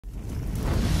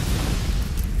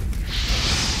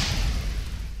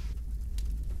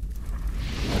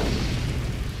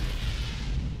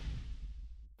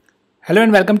Hello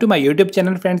and welcome to my YouTube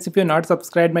channel, friends. If you're not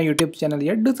subscribed my YouTube channel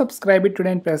yet, do subscribe it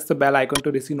today and press the bell icon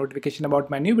to receive notification about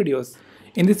my new videos.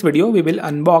 In this video, we will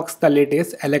unbox the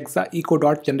latest Alexa Echo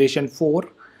Dot Generation 4,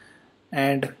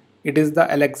 and it is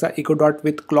the Alexa Echo Dot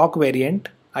with clock variant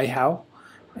I have,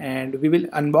 and we will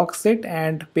unbox it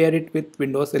and pair it with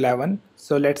Windows 11.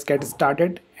 So let's get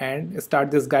started and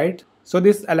start this guide. So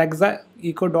this Alexa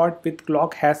Echo Dot with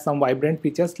clock has some vibrant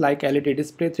features like LED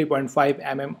display, 3.5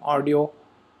 mm audio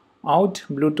out,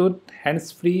 Bluetooth,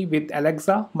 hands-free with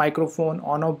Alexa, microphone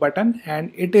on-off button,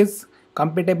 and it is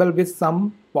compatible with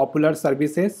some popular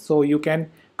services, so you can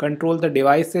control the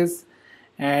devices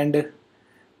and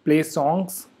play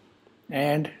songs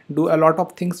and do a lot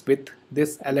of things with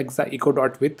this Alexa Echo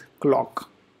Dot with clock.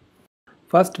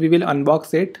 First we will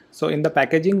unbox it. So in the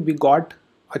packaging we got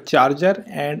a charger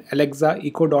and Alexa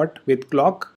Echo Dot with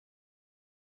clock,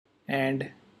 and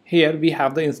here we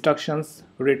have the instructions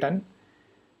written.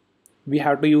 We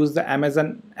have to use the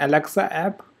Amazon Alexa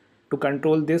app to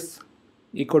control this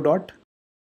Echo Dot.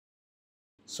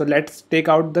 So let's take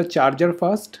out the charger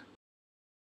first.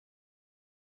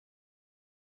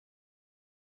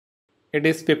 It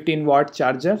is 15-watt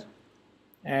charger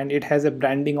and it has a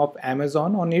branding of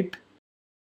Amazon on it.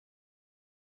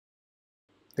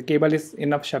 The cable is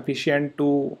enough sufficient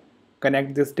to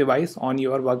connect this device on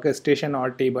your workstation or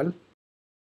table.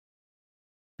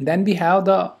 Then we have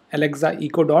the Alexa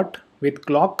Echo Dot with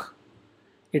clock.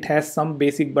 It has some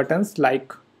basic buttons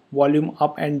like volume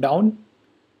up and down,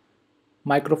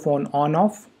 microphone on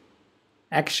off,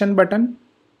 action button.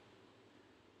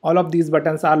 All of these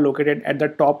buttons are located at the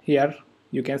top here,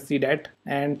 you can see that,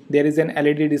 and there is an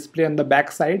LED display on the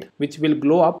back side which will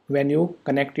glow up when you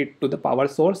connect it to the power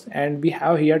source. And we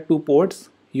have here two ports,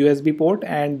 USB port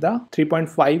and the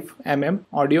 3.5 mm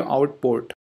audio out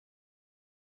port.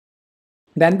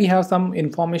 Then we have some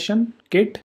information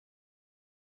kit.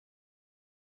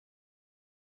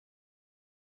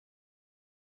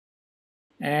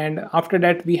 And after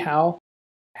that we have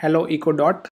Hello Echo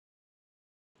Dot,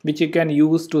 which you can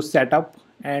use to set up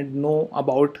and know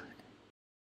about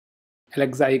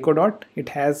Alexa Echo Dot. It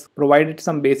has provided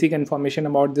some basic information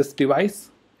about this device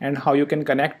and how you can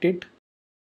connect it.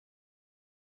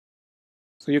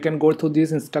 So you can go through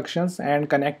these instructions and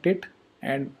connect it,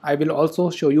 and I will also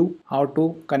show you how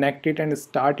to connect it and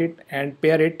start it and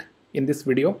pair it in this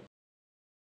video.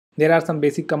 There are some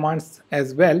basic commands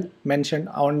as well mentioned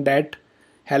on that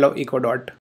Hello Echo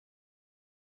Dot.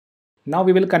 Now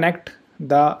we will connect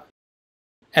the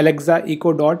Alexa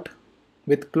Echo Dot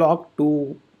with clock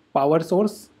to power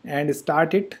source and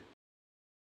start it.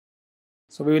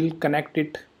 So we will connect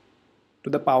it to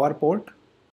the power port,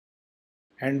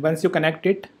 and once you connect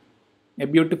it, a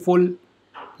beautiful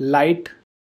light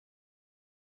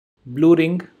blue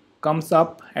ring comes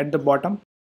up at the bottom,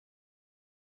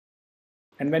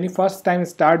 and when you first time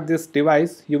start this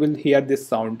device you will hear this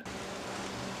sound.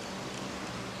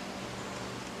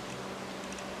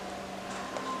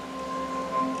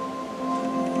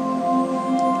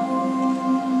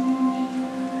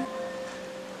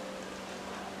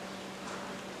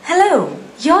 Hello,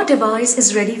 your device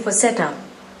is ready for setup.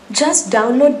 Just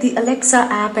download the Alexa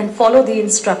app and follow the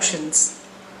instructions.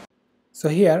 So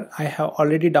here I have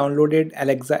already downloaded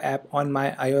Alexa app on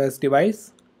my iOS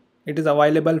device. It is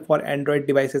available for Android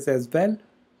devices as well.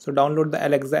 So download the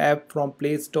Alexa app from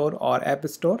Play Store or App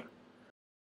Store.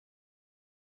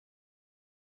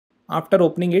 After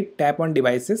opening it, tap on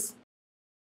Devices.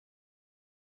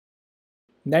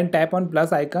 Then tap on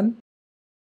plus icon.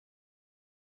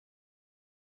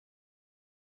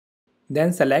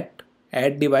 Then select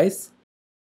Add Device.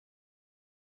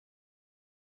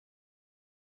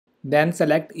 Then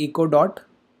select Echo Dot.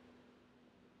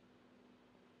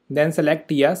 Then select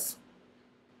Yes.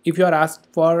 If you are asked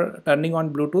for turning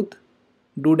on Bluetooth,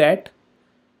 do that.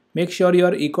 Make sure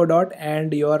your Echo Dot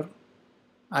and your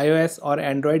iOS or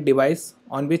Android device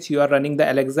on which you are running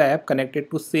the Alexa app connected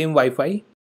to same Wi-Fi.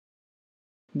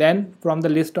 Then from the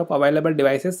list of available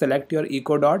devices, select your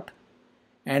Echo Dot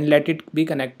and let it be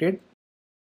connected.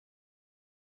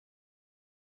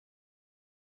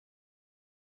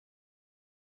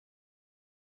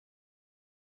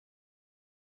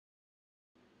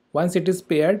 Once it is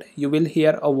paired, you will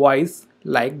hear a voice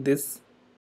like this.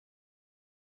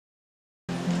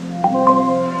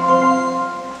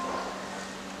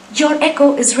 Your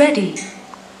Echo is ready.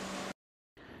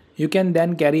 You can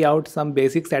then carry out some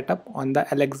basic setup on the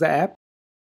Alexa app,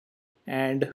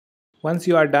 and once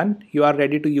you are done, you are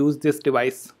ready to use this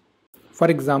device. For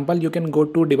example, you can go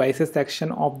to Devices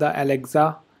section of the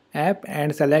Alexa app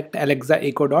and select Alexa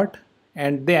Echo Dot,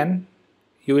 and then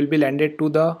you will be landed to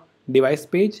the device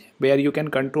page where you can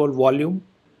control volume,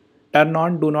 turn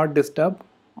on do not disturb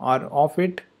or off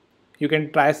it. You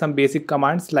can try some basic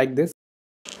commands like this.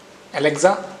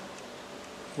 Alexa,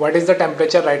 what is the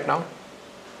temperature right now?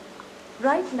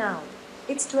 Right now,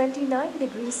 it's 29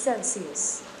 degrees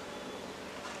Celsius.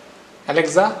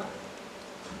 Alexa,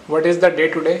 what is the day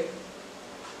today?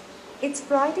 It's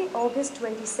Friday, August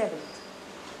 27th.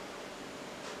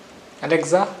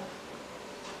 Alexa,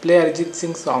 play Arijit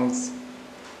Singh songs.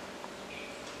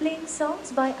 Playing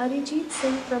songs by Arijit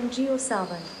Singh from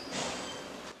JioSaavn.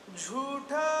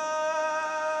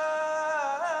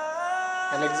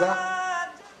 Alexa,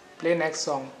 play next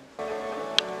song.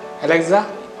 Alexa,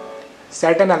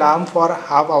 set an alarm for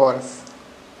half hours.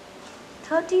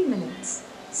 30 minutes.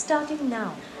 Starting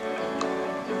now.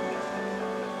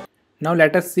 Now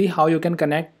let us see how you can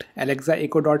connect Alexa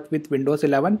Echo Dot with Windows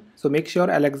 11. So make sure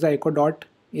Alexa Echo Dot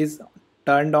is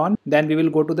turned on. Then we will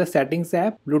go to the Settings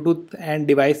app, Bluetooth and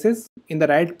Devices. In the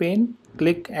right pane,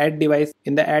 click Add Device.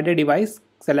 In the Add a Device,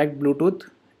 select Bluetooth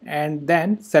and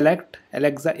then select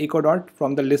Alexa Echo Dot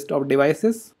from the list of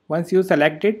devices. Once you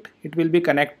select it, it will be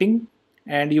connecting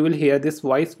and you will hear this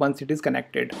voice once it is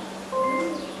connected.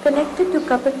 Connected to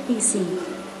couple PC.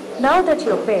 Now that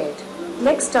you're paired,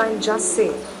 next time just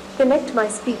say, connect my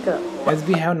speaker. As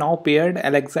we have now paired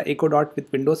Alexa Echo Dot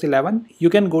with Windows 11,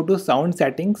 you can go to Sound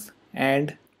Settings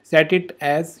and set it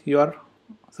as your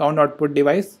sound output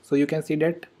device. So you can see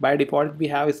that by default we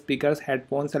have speakers,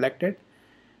 headphones selected,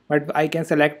 but I can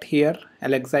select here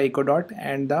Alexa Echo Dot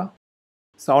and the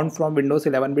sound from Windows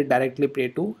 11 will directly play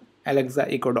to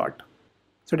Alexa Echo Dot.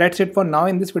 So that's it for now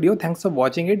in this video. Thanks for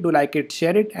watching it. Do like it,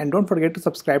 share it, and don't forget to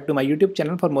subscribe to my YouTube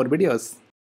channel for more videos.